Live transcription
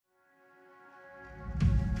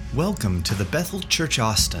Welcome to the Bethel Church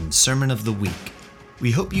Austin Sermon of the Week.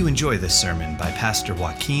 We hope you enjoy this sermon by Pastor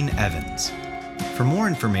Joaquin Evans. For more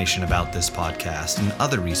information about this podcast and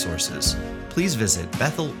other resources, please visit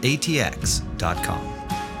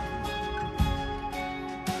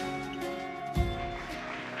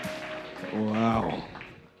bethelatx.com. Wow.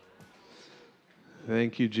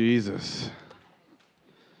 Thank you, Jesus.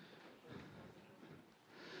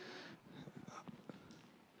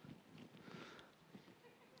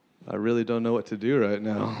 I really don't know what to do right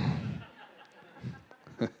now.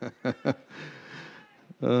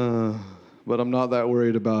 But I'm not that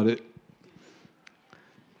worried about it,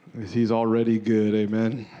 because He's already good,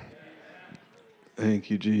 amen? Thank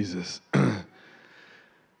you, Jesus.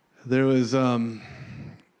 There was,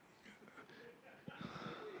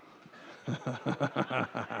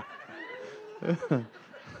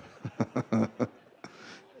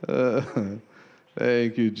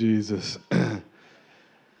 thank you, Jesus.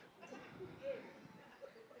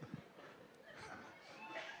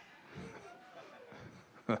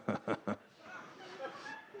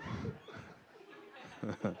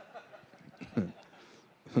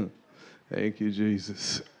 Thank you,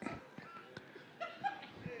 Jesus.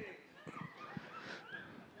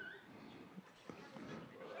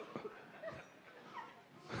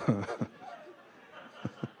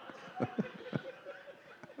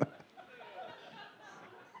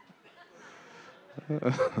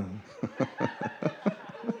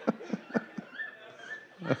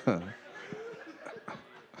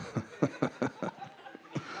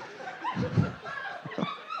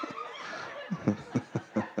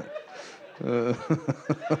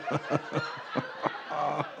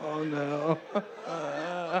 Oh no.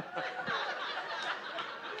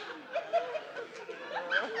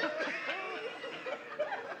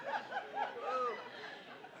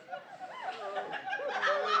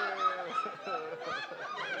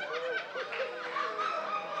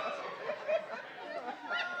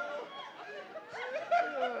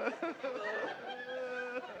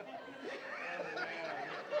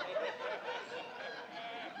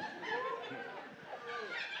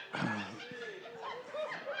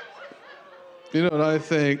 You know what I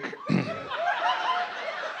think?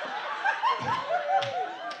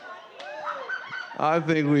 I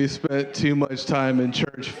think we spent too much time in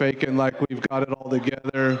church faking like we've got it all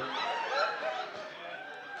together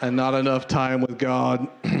and not enough time with God.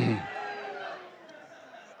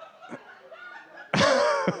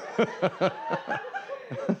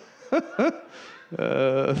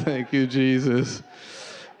 Thank you, Jesus.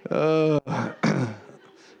 I'll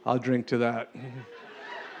drink to that.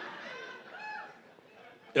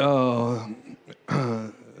 Oh,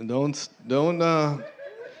 don't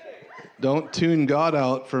tune God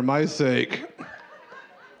out for my sake.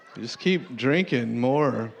 Just keep drinking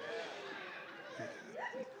more.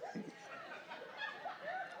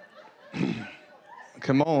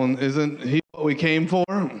 Come on, isn't He what we came for?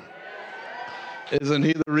 Isn't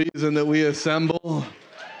He the reason that we assemble?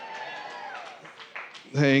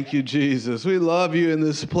 Thank you, Jesus. We love you in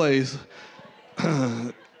this place.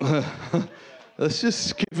 Let's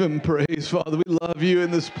just give Him praise, Father. We love you in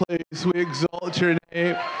this place. We exalt your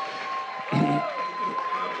name.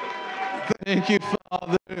 Thank you,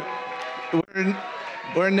 Father. We're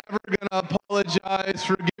never going to apologize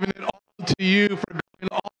for giving it all to you, for going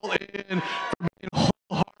all in, for being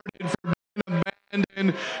wholehearted, for being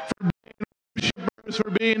abandoned, for being worshipers, for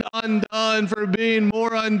being undone, for being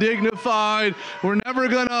more undignified. We're never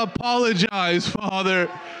going to apologize, Father.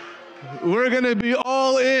 We're going to be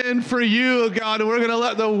all in for you, God, and we're going to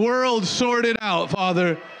let the world sort it out,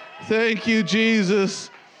 Father. Thank you, Jesus.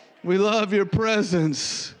 We love your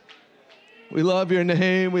presence. We love your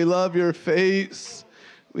name. We love your face.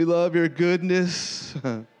 We love your goodness.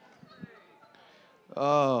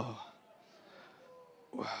 Oh,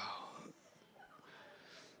 wow.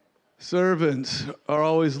 Servants are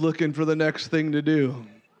always looking for the next thing to do.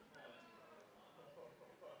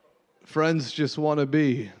 Friends just want to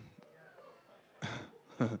be.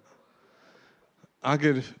 At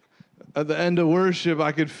the end of worship,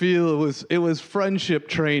 I could feel it was friendship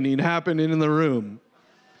training happening in the room.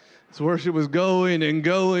 So worship was going and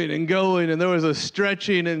going and going, and there was a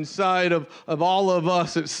stretching inside of all of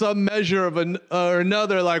us at some measure of or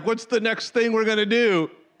another, like, what's the next thing we're going to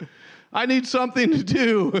do? I need something to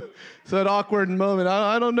do. It's that awkward moment.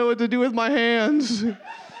 I don't know what to do with my hands.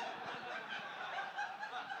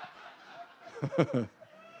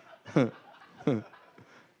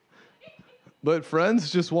 But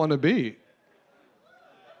friends just want to be.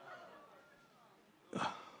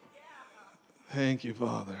 Thank you,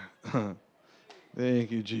 Father.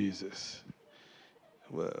 Thank you, Jesus.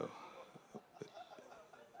 Well,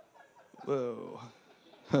 Whoa.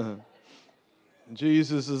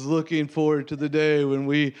 Jesus is looking forward to the day when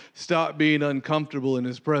we stop being uncomfortable in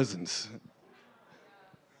his presence.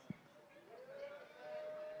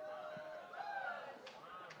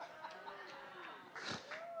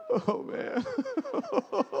 Oh, man.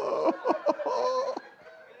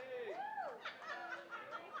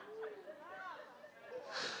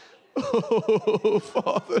 Oh,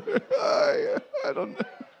 Father, I don't know.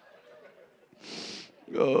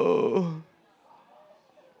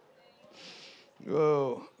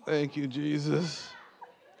 Oh, thank you, Jesus.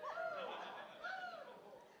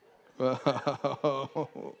 Wow.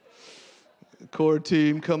 Core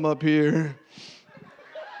team, come up here.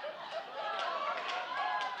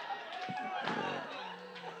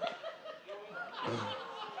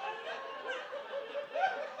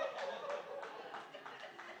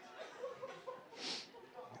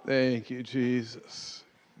 Thank you, Jesus.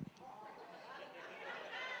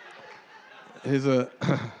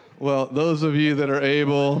 Well, those of you that are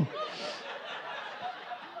able,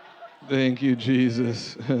 thank you,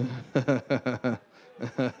 Jesus.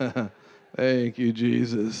 Thank you,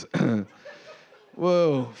 Jesus.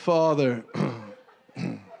 Whoa, Father.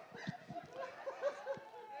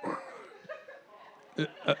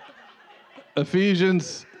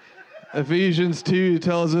 Ephesians 2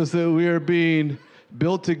 tells us that we are being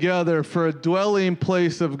built together for a dwelling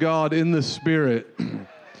place of God in the Spirit.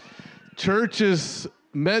 Church is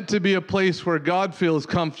meant to be a place where God feels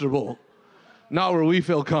comfortable, not where we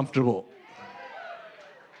feel comfortable.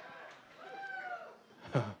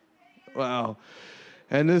 Wow.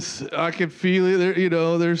 And this, I can feel it,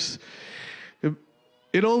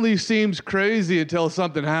 it only seems crazy until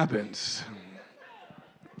something happens.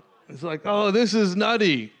 It's like, oh, this is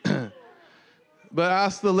nutty. But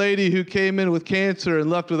ask the lady who came in with cancer and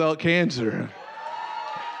left without cancer.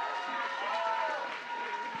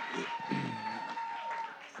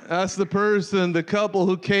 Ask the couple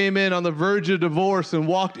who came in on the verge of divorce and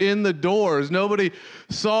walked in the doors. Nobody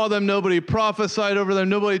saw them, nobody prophesied over them,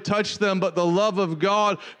 nobody touched them, but the love of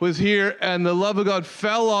God was here, and the love of God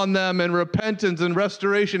fell on them, and repentance and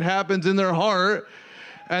restoration happens in their heart,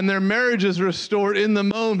 and their marriage is restored in the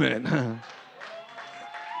moment.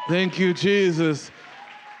 Thank you, Jesus.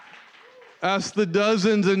 Ask the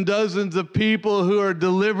dozens and dozens of people who are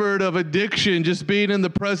delivered of addiction just being in the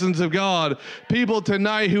presence of God. People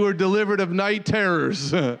tonight who are delivered of night terrors.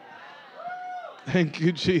 Thank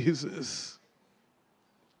you, Jesus.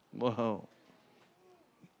 Wow.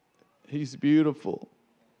 He's beautiful.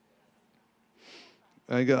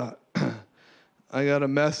 I got a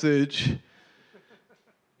message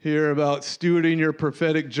here about stewarding your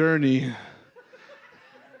prophetic journey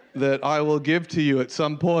that I will give to you at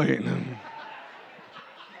some point.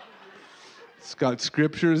 It's got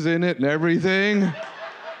scriptures in it and everything.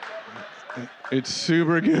 It's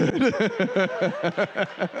super good.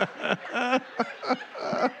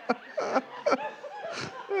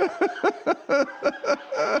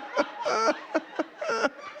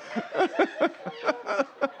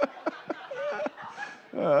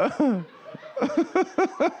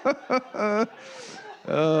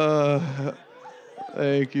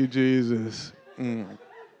 Thank you, Jesus.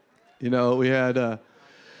 We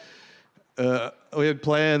had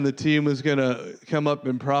planned the team was going to come up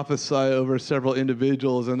and prophesy over several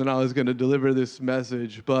individuals, and then I was going to deliver this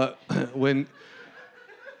message. But when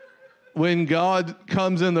God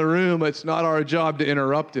comes in the room, it's not our job to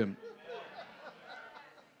interrupt him.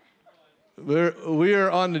 We are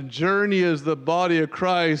on a journey as the body of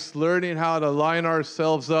Christ, learning how to line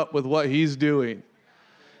ourselves up with what he's doing,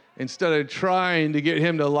 instead of trying to get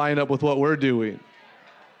him to line up with what we're doing.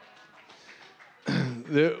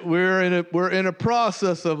 We're in a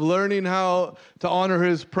process of learning how to honor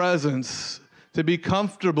his presence, to be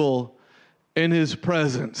comfortable in his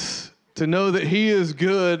presence, to know that he is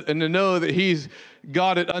good and to know that he's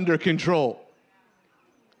got it under control.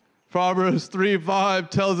 Proverbs 3:5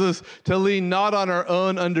 tells us to lean not on our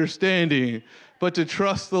own understanding, but to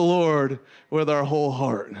trust the Lord with our whole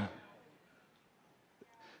heart.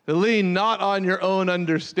 To lean not on your own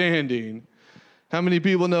understanding. How many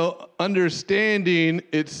people know understanding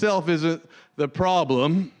itself isn't the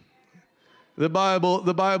problem? The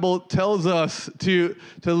Bible tells us to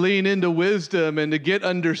lean into wisdom and to get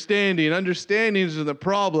understanding. Understanding isn't the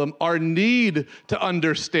problem. Our need to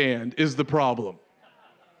understand is the problem.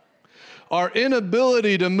 Our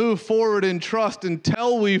inability to move forward in trust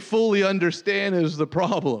until we fully understand is the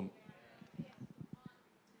problem.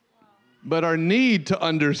 But our need to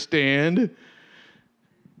understand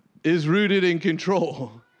is rooted in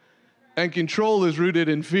control. And control is rooted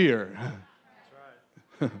in fear. That's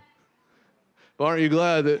right. But aren't you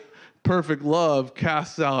glad that perfect love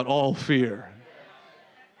casts out all fear.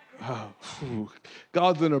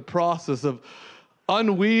 God's in a process of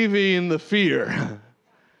unweaving the fear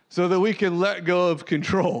so that we can let go of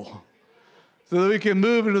control, so that we can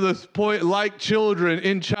move into this point like children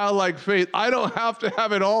in childlike faith. I don't have to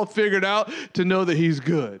have it all figured out to know that he's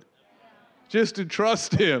good, just to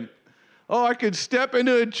trust him. Oh, I could step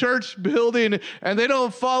into a church building and they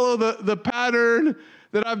don't follow the pattern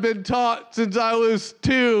that I've been taught since I was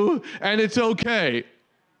 2, and it's okay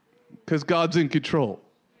because God's in control.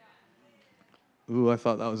 Ooh, I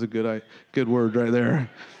thought that was a good word right there.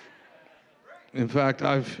 In fact,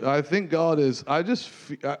 I think God is,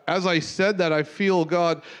 as I said that, I feel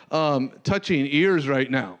God touching ears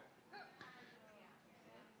right now.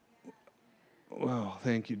 Wow,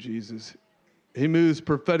 thank you, Jesus. He moves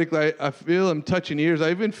prophetically. I feel him touching ears. I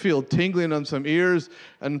even feel tingling on some ears.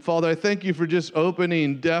 And Father, I thank you for just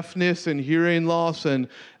opening deafness and hearing loss and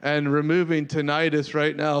removing tinnitus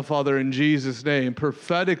right now, Father, in Jesus' name.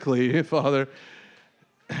 Prophetically, Father,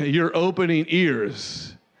 you're opening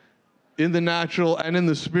ears in the natural and in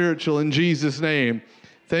the spiritual, in Jesus' name.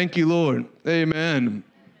 Thank you, Lord. Amen.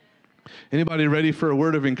 Anybody ready for a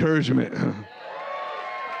word of encouragement?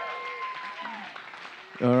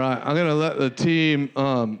 All right, I'm going to let the team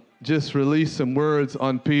just release some words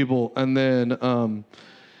on people, and then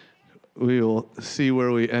we will see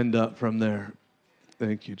where we end up from there.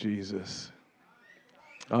 Thank you, Jesus.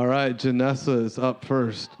 All right, Janessa is up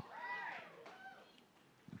first.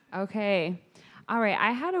 Okay. All right,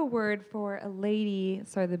 I had a word for a lady.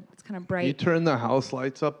 Sorry, it's kind of bright. You turn the house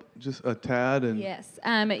lights up just a tad. And yes.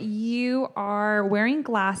 You are wearing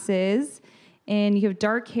glasses, and you have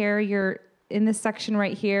dark hair. You're in this section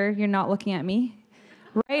right here. You're not looking at me.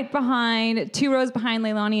 Right behind, 2 rows behind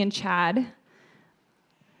Leilani and Chad.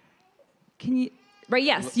 Can you... Right,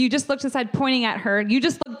 yes. You just looked aside pointing at her. You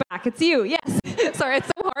just look back. It's you. Yes. Sorry, it's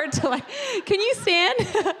so hard to like... Can you stand?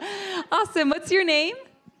 Awesome. What's your name?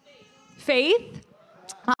 Faith?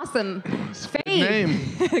 Awesome. Faith.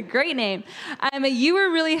 Name. Great name. You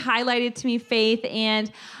were really highlighted to me, Faith,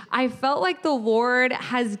 and I felt like the Lord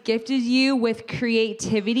has gifted you with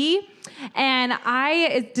creativity. And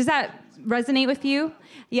does that resonate with you?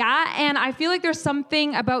 Yeah, and I feel like there's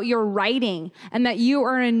something about your writing and that you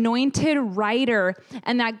are an anointed writer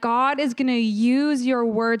and that God is going to use your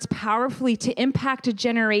words powerfully to impact a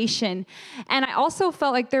generation. And I also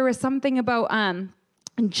felt like there was something about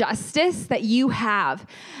justice that you have,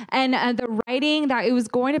 and the writing that it was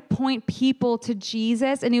going to point people to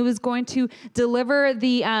Jesus, and it was going to deliver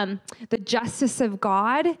the justice of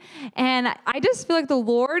God. And I just feel like the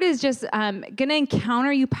Lord is just going to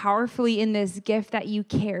encounter you powerfully in this gift that you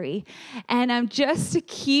carry, and just to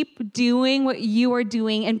keep doing what you are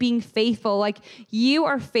doing and being faithful. Like, you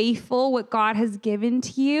are faithful what God has given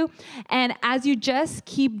to you, and as you just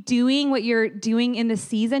keep doing what you're doing in the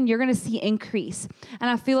season, you're going to see increase. And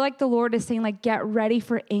I feel like the Lord is saying, like, get ready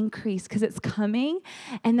for increase because it's coming,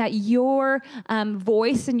 and that your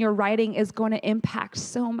voice and your writing is going to impact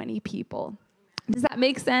so many people. Does that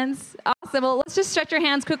make sense? Awesome. Well, let's just stretch your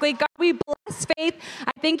hands quickly. God, we bless Faith.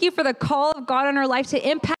 I thank you for the call of God on her life to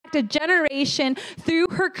impact a generation through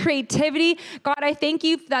her creativity. God, I thank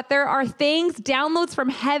you that there are things, downloads from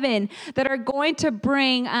heaven that are going to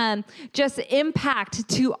bring just impact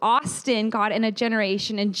to Austin, God, in a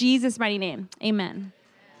generation. In Jesus' mighty name, amen.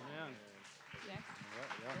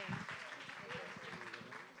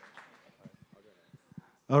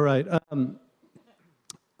 All right.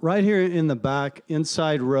 Right here in the back,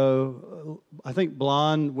 inside row, I think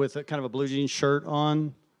blonde with a kind of a blue jean shirt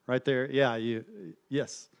on, right there. Yeah, you.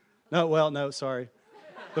 Yes. No, sorry.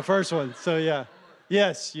 The first one. So, yeah.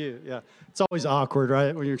 Yes, you. Yeah. It's always awkward,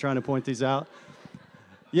 right, when you're trying to point these out.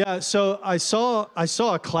 Yeah, so I saw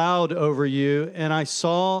a cloud over you, and I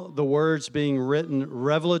saw the words being written,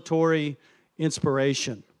 revelatory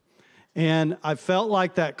inspiration. And I felt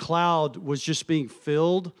like that cloud was just being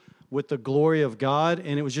filled with the glory of God,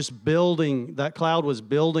 and it was just building, that cloud was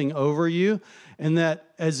building over you, and that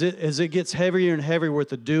as it gets heavier and heavier with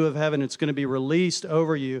the dew of heaven, it's going to be released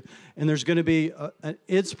over you, and there's going to be an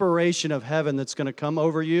inspiration of heaven that's going to come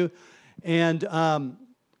over you, and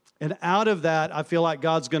out of that, I feel like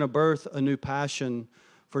God's going to birth a new passion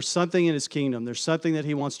for something in His kingdom. There's something that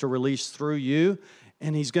He wants to release through you,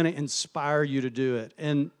 and He's going to inspire you to do it,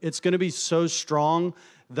 and it's going to be so strong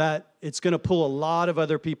that it's going to pull a lot of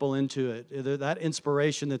other people into it. That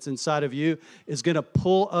inspiration that's inside of you is going to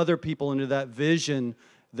pull other people into that vision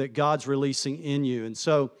that God's releasing in you. And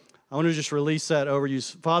so I want to just release that over you.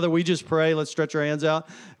 Father, we just pray. Let's stretch our hands out.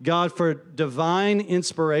 God, for divine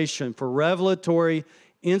inspiration, for revelatory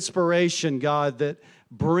inspiration, God, that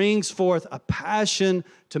brings forth a passion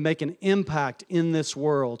to make an impact in this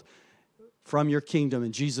world from your kingdom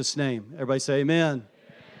in Jesus' name. Everybody say amen.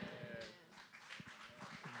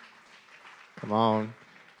 Come on.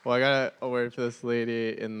 Well, I got a word for this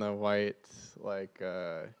lady in the white, white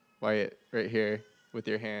right here with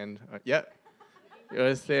your hand. Yep. You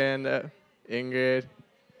want to stand up? Ingrid. Do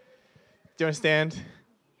you want to stand?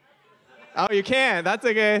 Oh, you can. That's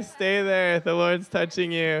okay. Stay there. The Lord's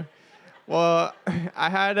touching you. Well, I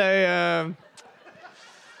had a,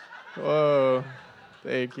 whoa.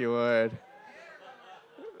 Thank you, Lord.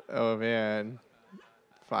 Oh, man.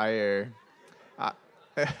 Fire.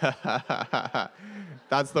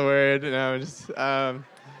 That's the word. No, just, I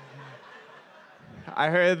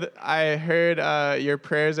heard your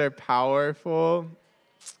prayers are powerful,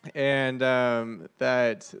 and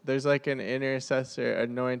that there's like an intercessor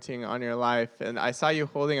anointing on your life. And I saw you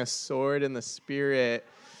holding a sword in the spirit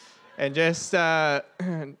and just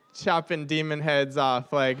chopping demon heads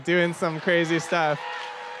off, like doing some crazy stuff.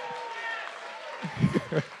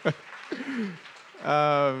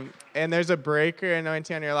 And there's a breaker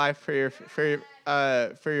anointing on your life for your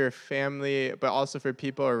family, but also for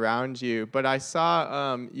people around you. But I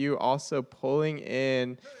saw you also pulling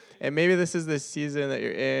in, and maybe this is the season that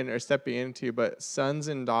you're in or stepping into, but sons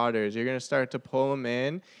and daughters, you're going to start to pull them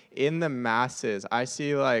in the masses. I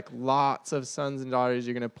see like lots of sons and daughters.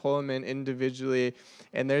 You're going to pull them in individually,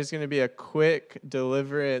 and there's going to be a quick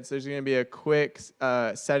deliverance. There's going to be a quick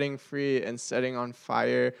setting free and setting on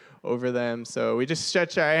fire over them. So we just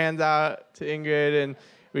stretch our hands out to Ingrid, and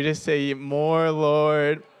we just say, more,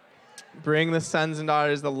 Lord. Bring the sons and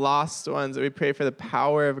daughters, the lost ones, that we pray for the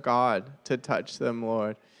power of God to touch them,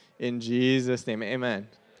 Lord. In Jesus' name, amen.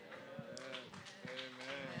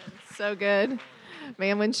 So good.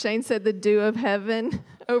 Man, when Shane said the dew of heaven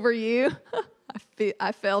over you,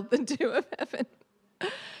 I felt the dew of heaven.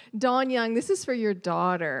 Dawn Young, this is for your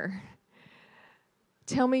daughter.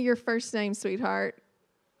 Tell me your first name, sweetheart.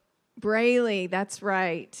 Braylee, that's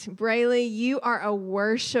right. Braylee, you are a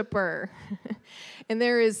worshiper. And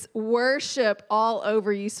there is worship all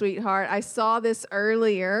over you, sweetheart. I saw this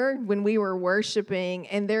earlier when we were worshiping,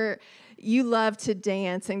 and you love to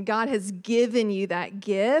dance, and God has given you that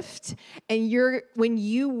gift. And when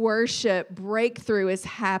you worship, breakthrough is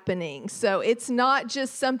happening. So it's not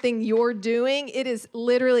just something you're doing, it is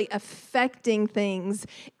literally affecting things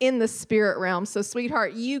in the spirit realm. So,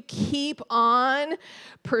 sweetheart, you keep on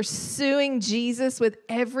pursuing Jesus with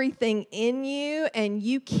everything in you, and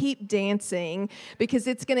you keep dancing, because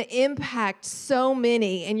it's going to impact so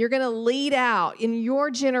many, and you're going to lead out in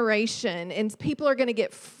your generation, and people are going to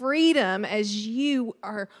get freedom as you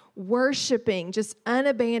are worshiping just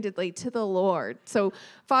unabandonedly to the Lord. So,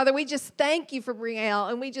 Father, we just thank you for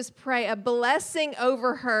Brielle, and we just pray a blessing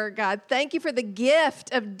over her, God. Thank you for the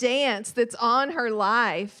gift of dance that's on her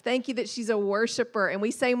life. Thank you that she's a worshiper, and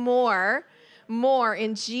we say more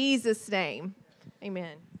in Jesus' name.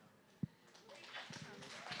 Amen.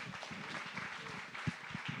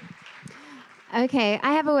 Okay,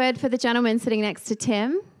 I have a word for the gentleman sitting next to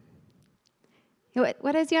Tim.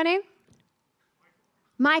 What is your name?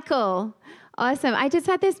 Michael. Awesome. I just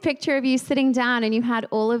had this picture of you sitting down, and you had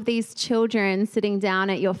all of these children sitting down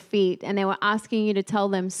at your feet, and they were asking you to tell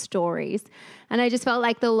them stories. And I just felt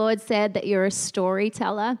like the Lord said that you're a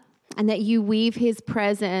storyteller, and that you weave his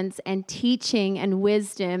presence and teaching and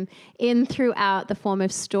wisdom in throughout the form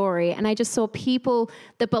of story. And I just saw people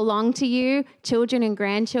that belong to you, children and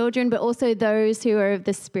grandchildren, but also those who are of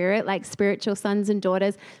the Spirit, like spiritual sons and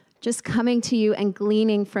daughters, just coming to you and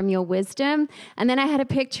gleaning from your wisdom. And then I had a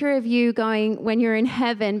picture of you going, when you're in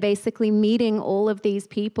heaven, basically meeting all of these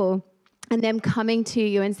people, and them coming to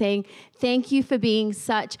you and saying, thank you for being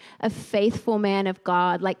such a faithful man of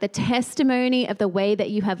God. Like the testimony of the way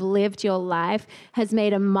that you have lived your life has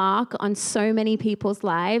made a mark on so many people's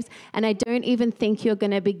lives. And I don't even think you're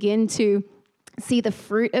going to begin to see the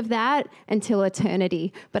fruit of that until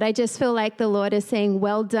eternity. But I just feel like the Lord is saying,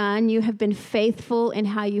 well done. You have been faithful in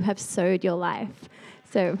how you have sowed your life.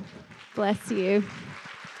 So bless you.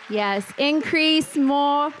 Yes, increase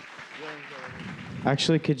more.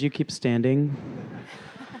 Actually, could you keep standing?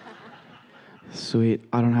 Sweet.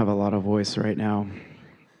 I don't have a lot of voice right now.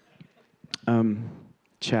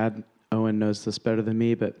 Chad Owen knows this better than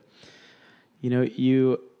me, but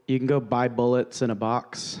you can go buy bullets in a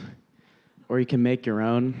box, or you can make your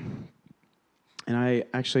own. And I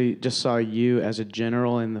actually just saw you as a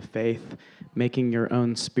general in the faith making your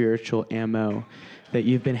own spiritual ammo that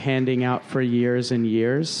you've been handing out for years and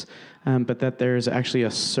years, but that there's actually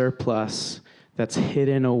a surplus that's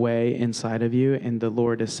hidden away inside of you. And the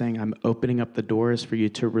Lord is saying, I'm opening up the doors for you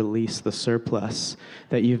to release the surplus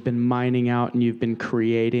that you've been mining out and you've been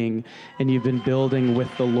creating and you've been building with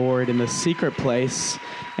the Lord in the secret place.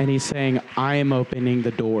 And he's saying, I am opening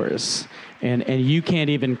the doors. And you can't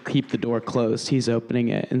even keep the door closed. He's opening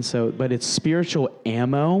it. And so, but it's spiritual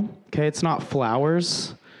ammo, okay? It's not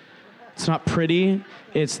flowers. It's not pretty.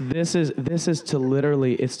 This is to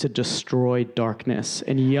literally, it's to destroy darkness.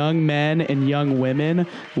 And young men and young women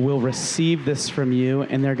will receive this from you,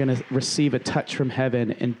 and they're going to receive a touch from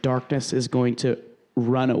heaven, and darkness is going to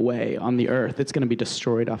run away on the earth. It's going to be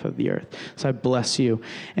destroyed off of the earth. So I bless you.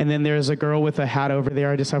 And then there's a girl with a hat over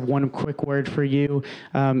there. I just have one quick word for you.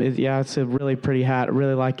 It's a really pretty hat. I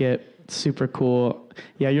really like it. It's super cool.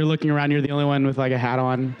 Yeah, you're looking around. You're the only one with like a hat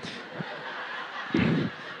on.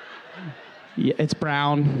 Yeah, it's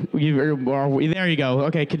brown. There you go.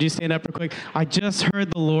 Okay, could you stand up real quick? I just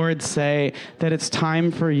heard the Lord say that it's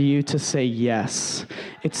time for you to say yes.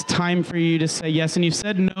 It's time for you to say yes. And you've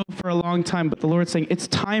said no for a long time, but the Lord's saying it's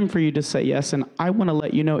time for you to say yes. And I want to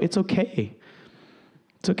let you know it's okay.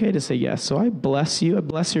 It's okay to say yes. So I bless you. I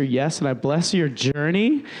bless your yes, and I bless your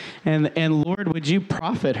journey. And Lord, would you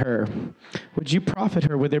profit her? Would you profit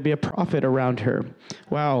her? Would there be a profit around her?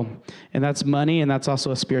 Wow. And that's money, and that's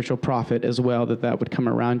also a spiritual profit as well, that would come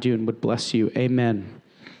around you and would bless you. Amen.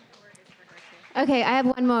 Okay, I have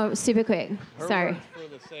one more super quick. Sorry.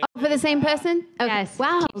 For the same person? Okay. Yes.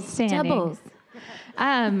 Wow. Keep standing. Doubles.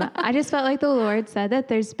 I just felt like the Lord said that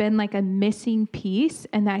there's been like a missing piece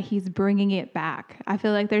and that he's bringing it back. I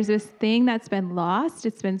feel like there's this thing that's been lost.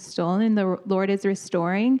 It's been stolen and the Lord is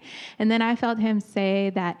restoring. And then I felt him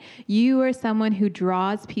say that you are someone who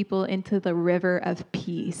draws people into the river of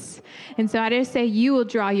peace. And so I just say you will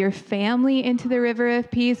draw your family into the river of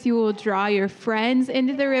peace. You will draw your friends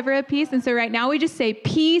into the river of peace. And so right now we just say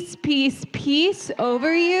peace, peace, peace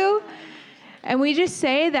over you. And we just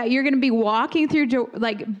say that you're going to be walking through,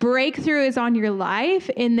 like breakthrough is on your life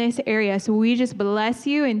in this area. So we just bless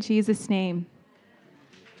you in Jesus' name.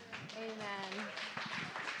 Amen.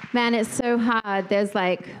 Man, it's so hard. This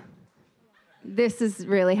is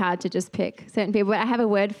really hard to just pick certain people. But I have a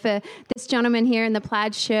word for this gentleman here in the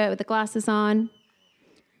plaid shirt with the glasses on,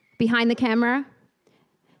 behind the camera.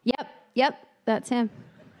 Yep, that's him.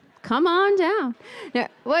 Come on down. No,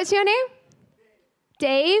 what's your name?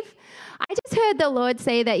 Dave. I just heard the Lord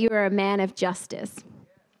say that you are a man of justice.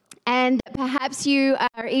 And perhaps you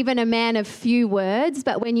are even a man of few words,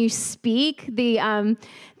 but when you speak, the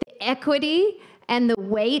equity and the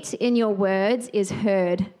weight in your words is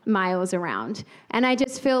heard miles around. And I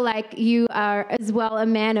just feel like you are as well a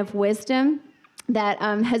man of wisdom that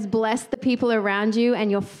has blessed the people around you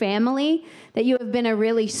and your family, that you have been a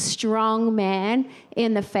really strong man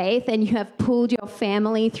in the faith and you have pulled your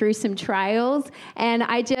family through some trials. And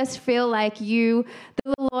I just feel like the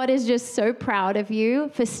Lord is just so proud of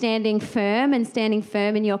you for standing firm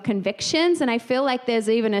in your convictions. And I feel like there's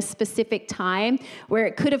even a specific time where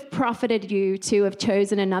it could have profited you to have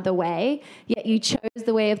chosen another way, yet you chose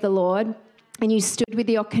the way of the Lord. And you stood with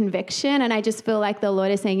your conviction. And I just feel like the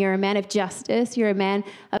Lord is saying you're a man of justice, you're a man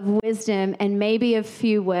of wisdom, and maybe of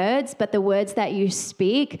few words, but the words that you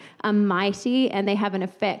speak are mighty and they have an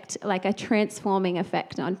effect, like a transforming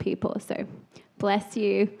effect on people. So bless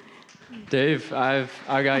you. Dave, I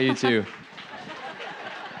got you too.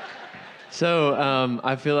 So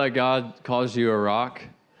I feel like God calls you a rock.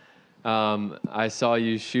 I saw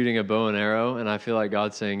you shooting a bow and arrow, and I feel like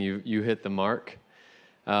God's saying you hit the mark.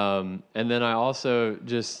 And then I also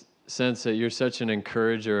just sense that you're such an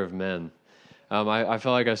encourager of men. I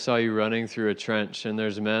felt like I saw you running through a trench, and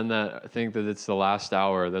there's men that think that it's the last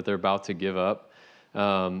hour, that they're about to give up,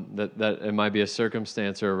 that it might be a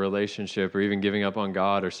circumstance or a relationship or even giving up on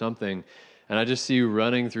God or something. And I just see you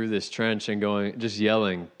running through this trench and just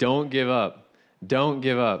yelling, don't give up, don't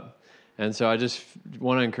give up. And so I just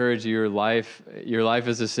want to encourage you, your life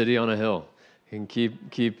is a city on a hill. And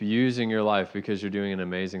keep using your life because you're doing an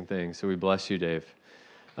amazing thing. So we bless you, Dave.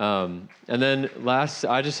 And then last,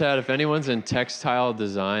 I just had, if anyone's in textile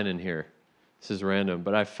design in here, this is random,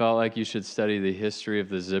 but I felt like you should study the history of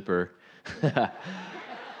the zipper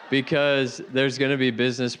because there's going to be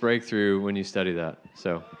business breakthrough when you study that.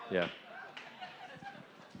 So, yeah.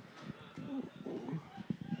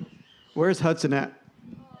 Where's Hudson at?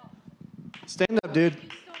 Stand up, dude.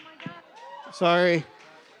 Sorry.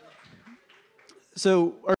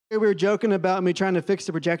 So we were joking about me trying to fix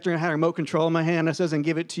the projector and I had a remote control in my hand. I says, and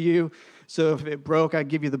give it to you. So if it broke, I'd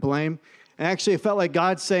give you the blame. And actually, it felt like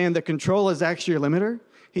God's saying that control is actually your limiter.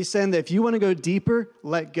 He's saying that if you want to go deeper,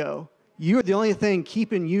 let go. You are the only thing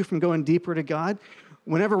keeping you from going deeper to God.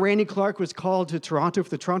 Whenever Randy Clark was called to Toronto for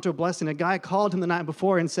the Toronto Blessing, a guy called him the night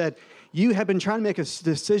before and said, you have been trying to make a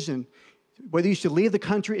decision whether you should leave the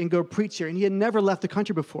country and go preach here. And he had never left the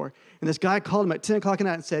country before. And this guy called him at 10 o'clock at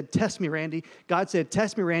night and said, test me, Randy. God said,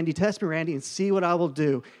 test me, Randy, and see what I will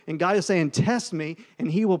do. And God is saying, test me,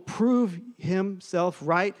 and he will prove himself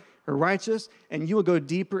right or righteous, and you will go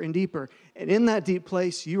deeper and deeper. And in that deep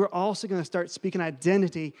place, you are also going to start speaking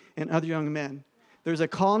identity in other young men. There's a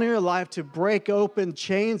call in your life to break open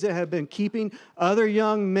chains that have been keeping other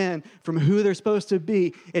young men from who they're supposed to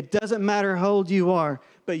be. It doesn't matter how old you are,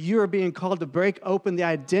 but you are being called to break open the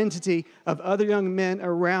identity of other young men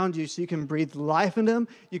around you so you can breathe life in them,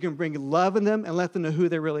 you can bring love in them, and let them know who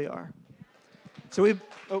they really are.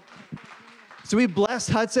 So we bless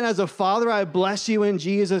Hudson as a father. I bless you in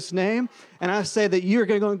Jesus' name. And I say that you're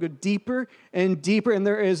going to go deeper and deeper, and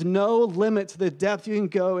there is no limit to the depth you can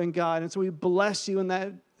go in God. And so we bless you in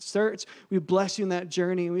that search. We bless you in that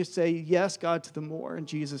journey. And we say, yes, God, to the more in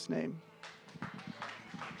Jesus' name.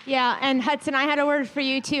 Yeah, and Hudson, I had a word for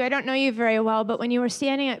you too. I don't know you very well, but when you were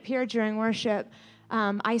standing up here during worship,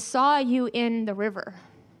 I saw you in the river.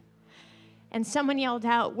 And someone yelled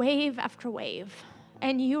out, wave after wave.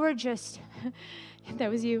 And you were just, that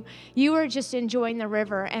was you. You were just enjoying the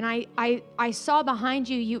river. And I saw behind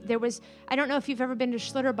you, there was, I don't know if you've ever been to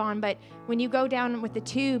Schlitterbahn, but when you go down with the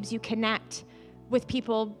tubes, you connect with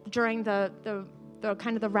people during the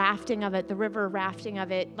kind of the rafting of it, the river rafting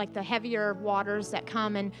of it, like the heavier waters that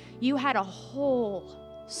come. And you had a whole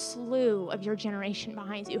slew of your generation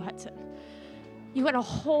behind you, Hudson. You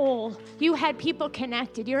had people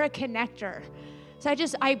connected. You're a connector. So I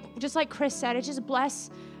just like Chris said, I just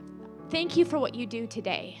bless. Thank you for what you do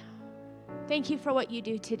today. Thank you for what you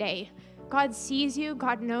do today. God sees you.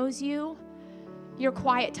 God knows you. Your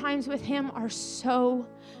quiet times with him are so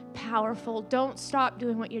powerful. Don't stop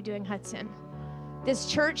doing what you're doing, Hudson. This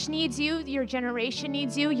church needs you. Your generation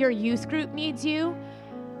needs you. Your youth group needs you.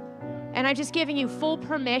 And I'm just giving you full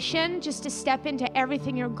permission just to step into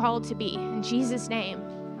everything you're called to be. In Jesus' name.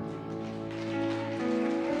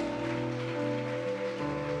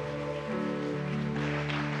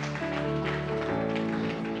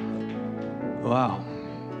 Wow.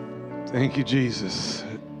 Thank you, Jesus.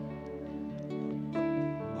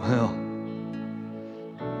 Well,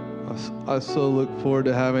 I so look forward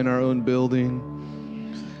to having our own building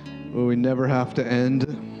where we never have to end.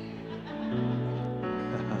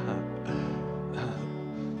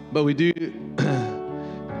 But we do.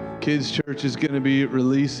 Kids Church is going to be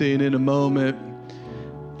releasing in a moment.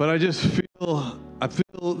 But I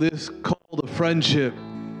feel this call to friendship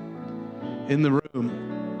in the room.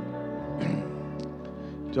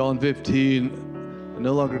 John 15, I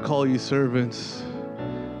no longer call you servants,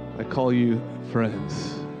 I call you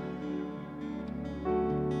friends.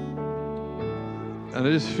 And I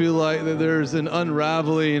just feel like that there's an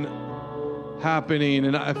unraveling happening,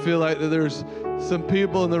 and I feel like that there's some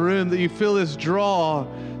people in the room that you feel this draw,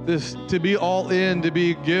 this to be all in, to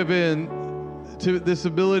be given, to this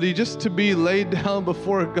ability just to be laid down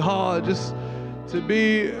before God, just to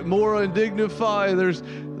be more undignified.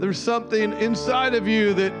 There's something inside of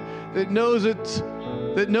you that knows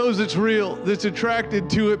it's real, that's attracted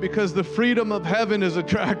to it because the freedom of heaven is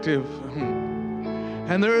attractive.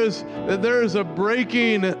 And there is a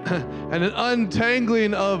breaking and an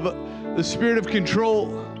untangling of the spirit of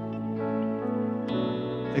control.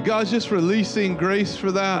 And God's just releasing grace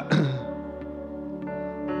for that.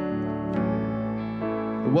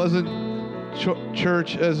 It wasn't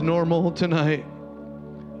church as normal tonight,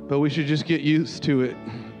 but we should just get used to it.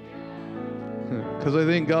 Because I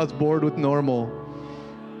think God's bored with normal.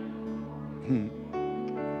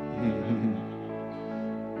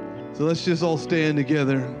 So let's just all stand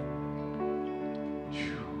together.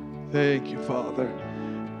 Thank you, Father.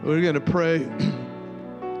 We're going to pray.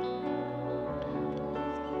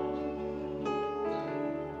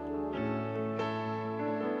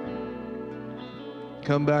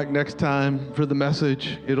 Come back next time for the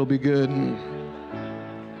message. It'll be good.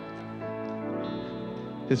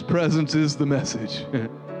 His presence is the message.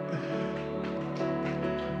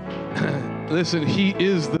 Listen, he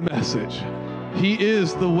is the message. He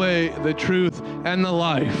is the way, the truth, and the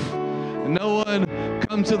life. No one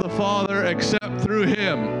comes to the Father except through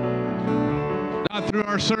him. Not through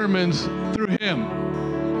our sermons, through him.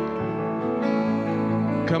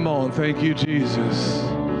 Come on, thank you, Jesus.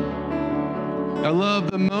 I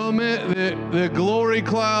love the moment that the glory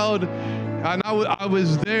cloud, and I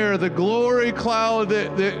was there, the glory cloud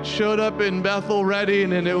that showed up in Bethel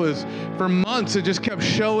Redding, and it was for months, it just kept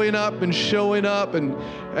showing up, and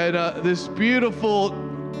this beautiful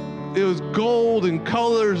was gold and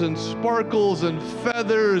colors and sparkles and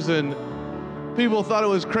feathers, and people thought it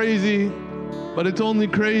was crazy, but it's only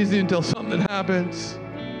crazy until something happens.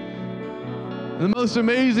 And the most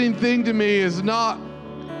amazing thing to me is not,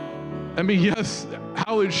 yes,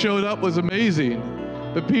 how it showed up was amazing,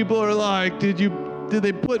 but people are like, did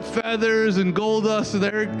they put feathers and gold dust in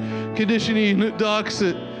the air conditioning ducts?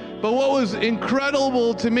 But what was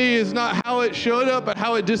incredible to me is not how it showed up, but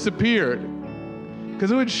how it disappeared.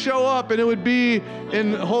 Because it would show up and it would be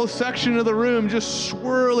in a whole section of the room just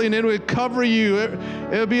swirling, and it would cover you.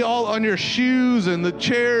 It would be all on your shoes and the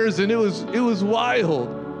chairs, and it was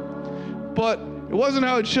wild. But it wasn't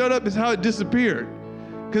how it showed up, it's how it disappeared.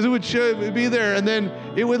 Because it would be there, and then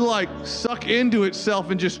it would like suck into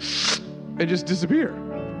itself and just disappear.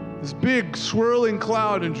 This big swirling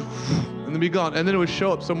cloud and then be gone. And then it would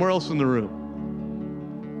show up somewhere else in the room.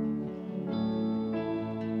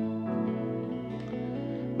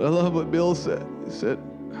 But I love what Bill said. He said,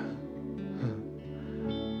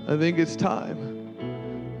 I think it's time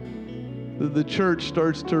that the church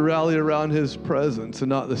starts to rally around his presence and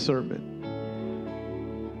not the sermon.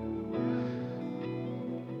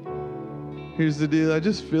 Here's the deal. I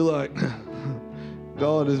just feel like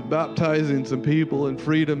God is baptizing some people in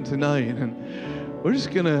freedom tonight. And we're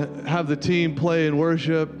just going to have the team play and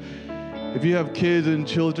worship. If you have kids in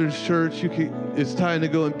children's church, it's time to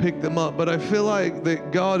go and pick them up. But I feel like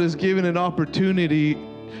that God is giving an opportunity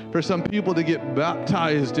for some people to get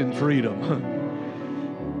baptized in freedom.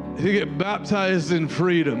 To get baptized in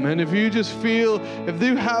freedom. And if you just feel, if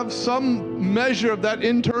you have some measure of that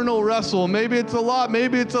internal wrestle, maybe it's a lot,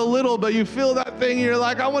 maybe it's a little, but you feel that thing, you're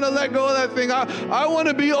like, I want to let go of that thing. I want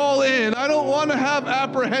to be all in. I don't want to have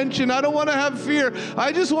apprehension. I don't want to have fear.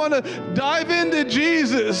 I just want to dive into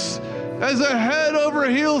Jesus as a head over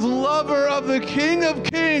heels lover of the King of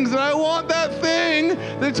Kings. And I want that thing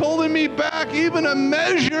that's holding me back, even a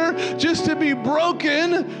measure, just to be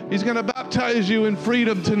broken. He's going to baptize you in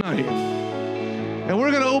freedom tonight. And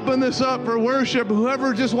we're going to open this up for worship.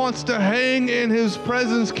 Whoever just wants to hang in his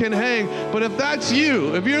presence can hang. But if that's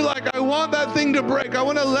you, if you're like, I want that thing to break, I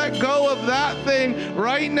want to let go of that thing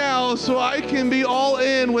right now so I can be all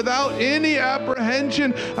in without any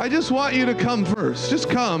apprehension, I just want you to come first. Just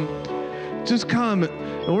come. Just come,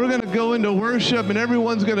 and we're going to go into worship, and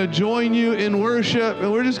everyone's going to join you in worship,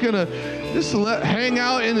 and we're just going to hang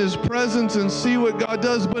out in his presence and see what God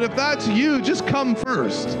does. But if that's you, just come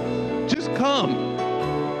first. Just come.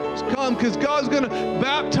 Just come, because God's going to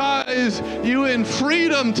baptize you in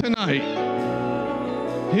freedom tonight.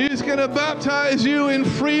 He's going to baptize you in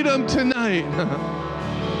freedom tonight.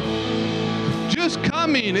 Just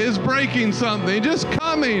coming is breaking something. Just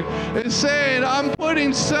coming is saying, I'm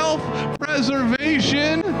putting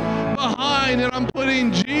self-preservation behind, and I'm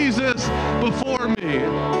putting Jesus before me.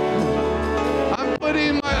 I'm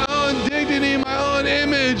putting my own dignity, my own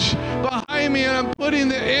image behind me, and I'm putting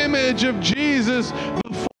the image of Jesus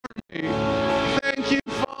before me. Thank you,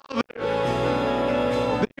 Father,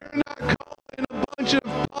 that you're not calling a bunch of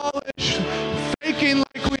polished, faking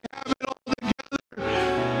like we have it all together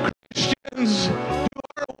Christians who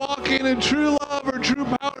are walking in true love or true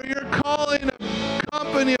power. You're calling a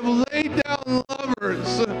company of laid down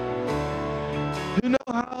lovers who know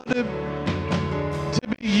how to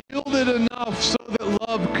be yielded enough so that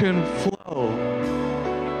love can flow.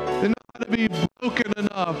 They know how to be broken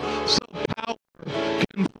enough so power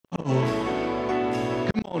can flow.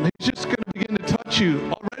 Come on, he's just going to begin to touch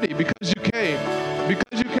you already because you came.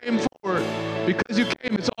 Because you came forward. Because you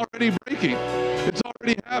came, it's already breaking. It's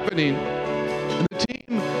already happening. And the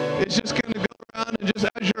team is just going to go around and just,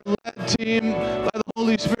 as your led team by the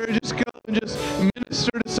Holy Spirit, just go and just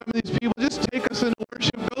minister to some of these people. Just take us into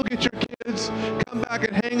worship. Go get your kids. Come back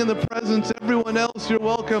and hang in the presence. Everyone else, you're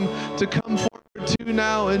welcome to come forward too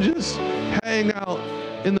now and just hang out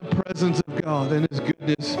in the presence of God and his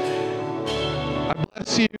goodness. I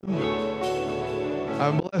bless you.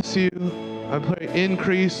 I bless you. I pray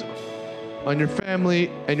increase on your family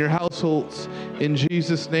and your households in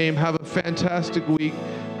Jesus' name. Have a fantastic week.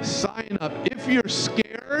 Sign up. If you're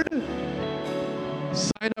scared,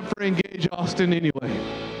 sign up for Engage Austin anyway.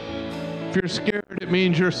 If you're scared, it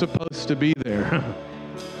means you're supposed to be there.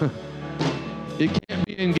 You can't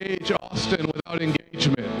be Engage Austin without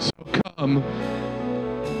engagement. So come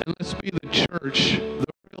and let's be the church, the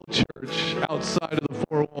real church outside of the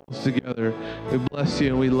four walls together. We bless you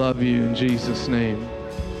and we love you in Jesus' name.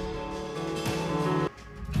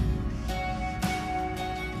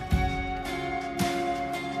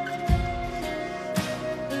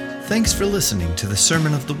 Thanks for listening to the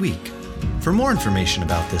Sermon of the Week. For more information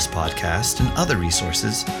about this podcast and other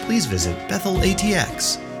resources, please visit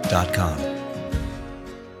bethelatx.org. www.ccesarwest.com.